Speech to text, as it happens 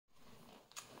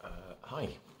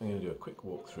I'm going to do a quick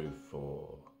walkthrough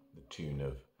for the tune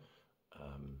of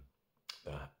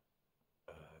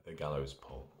the Gallows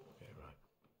Pole. Okay, right.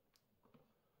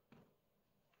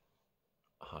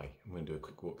 Hi, I'm going to do a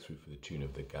quick walkthrough for the tune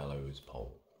of the Gallows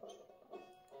Pole.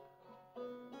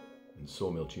 In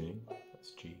Sawmill tuning,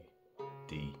 that's G,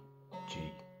 D,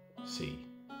 G, C,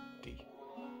 D.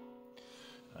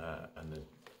 And the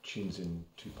tune's in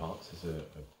two parts. There's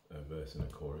a verse and a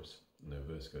chorus, and the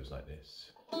verse goes like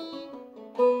this.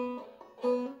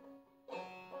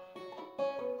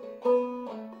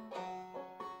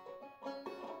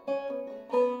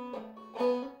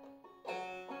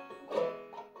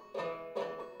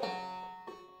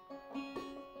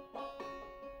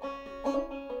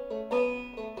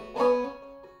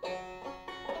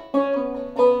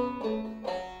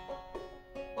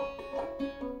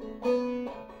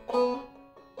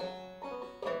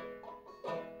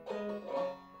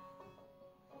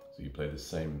 So you play the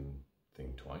same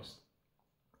thing twice,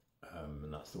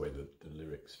 and that's the way that the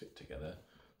lyrics fit together.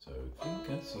 So think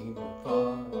I see my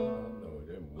father, no,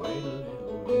 then wait a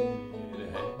little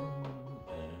minute,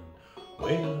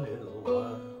 wait a little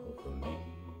while for me.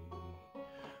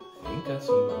 Think I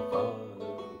see my father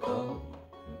coming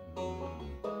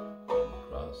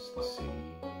across the sea.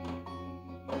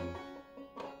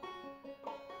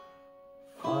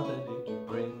 Father, did you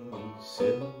bring me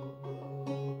silver?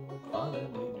 Father,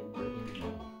 did you bring me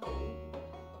gold?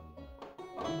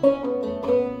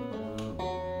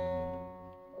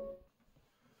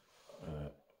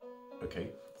 Okay,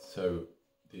 so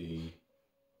the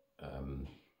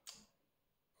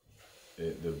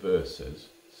verses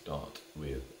start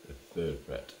with the third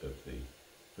fret of the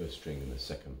first string and the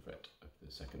second fret of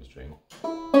the second string,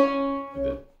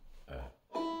 with a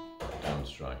down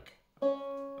strike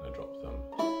and a drop thumb.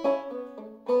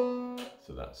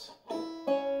 So that's,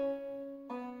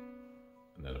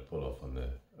 and then a pull off on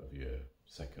of your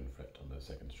second fret on the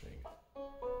second string,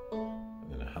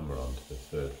 and then a hammer on to the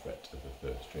third fret of the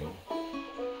third string,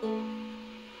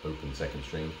 open second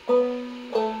string,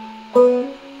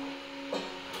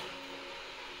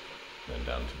 then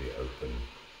down to the open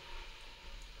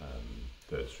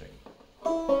third string.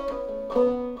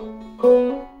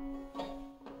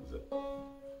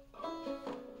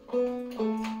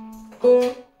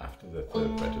 After the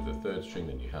third fret of the third string,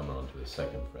 then you hammer onto the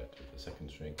second fret of the second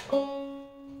string,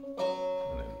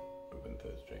 and then open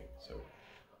third string. So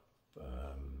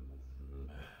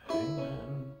hang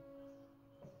on,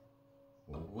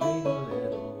 wait a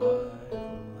little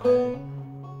while,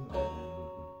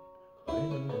 wait a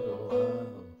little while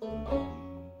for me.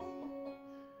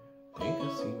 Think I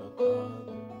see my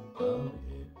father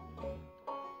coming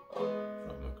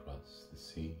from across the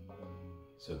sea.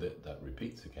 So that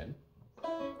repeats again.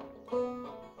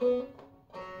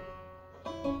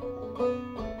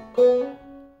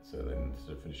 So then,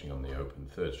 instead of finishing on the open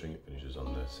third string, it finishes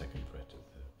on the second fret of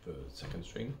the second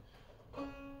string. And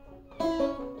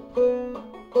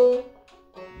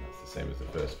that's the same as the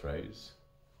first phrase.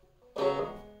 And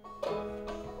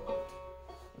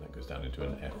that goes down into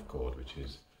an F chord, which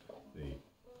is the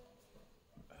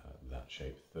that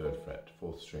shape, third fret,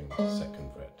 fourth string,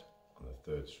 second fret on the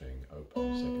third string,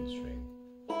 open second string,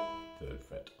 third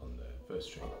fret on the first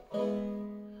string.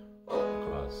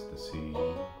 Across the sea.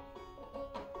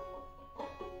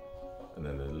 And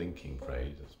then the linking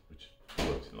phrase, which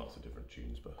works in lots of different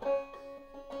tunes, but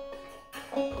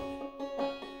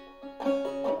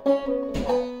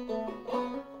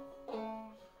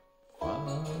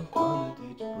Father,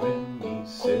 did you bring me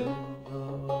silver?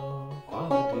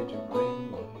 Father, did you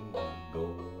bring me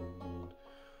gold?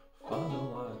 Father,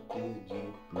 what did you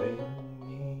bring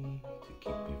me to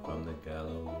keep me from the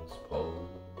gallows pole?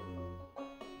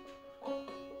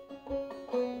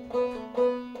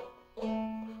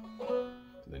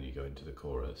 Then you go into the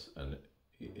chorus, and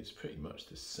it's pretty much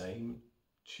the same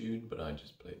tune, but I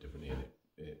just play it differently, and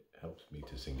it helps me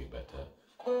to sing it better.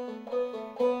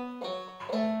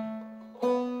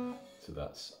 So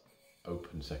that's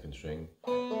open second string,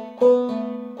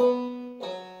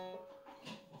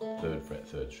 third fret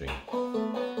third string,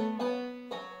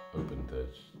 open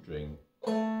third string,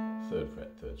 third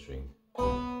fret third string,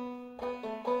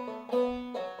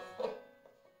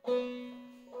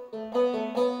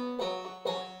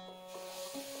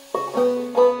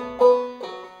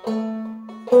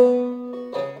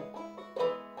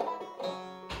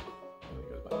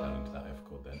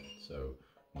 so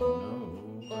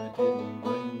no, I didn't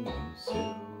bring you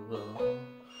silver,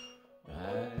 I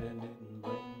didn't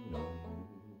bring no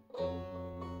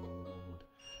gold,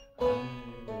 I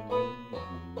didn't bring you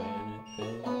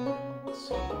anything,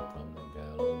 save from the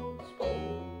gallows.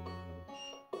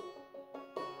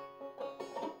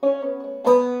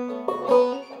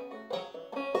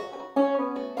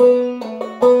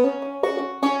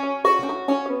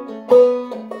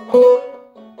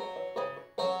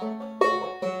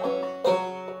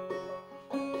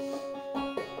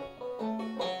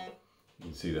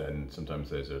 See that, and sometimes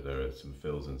there are some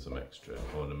fills and some extra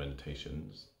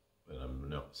ornamentations when I'm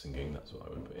not singing. That's what I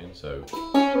would put in. So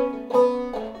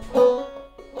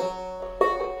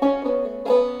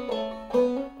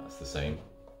that's the same.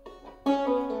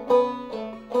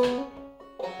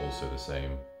 Also the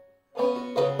same.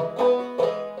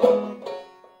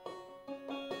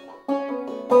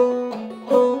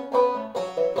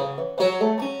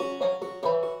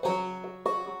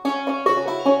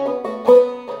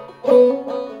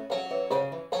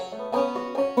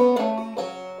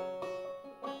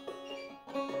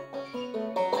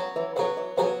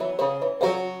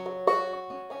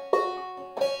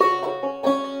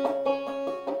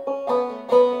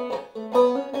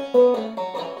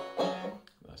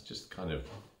 Just kind of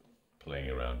playing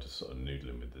around, just sort of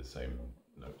noodling with the same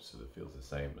notes so that it feels the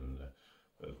same, and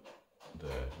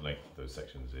the length of those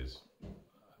sections is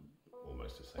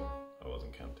almost the same. I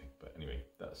wasn't counting, but anyway,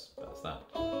 that's that.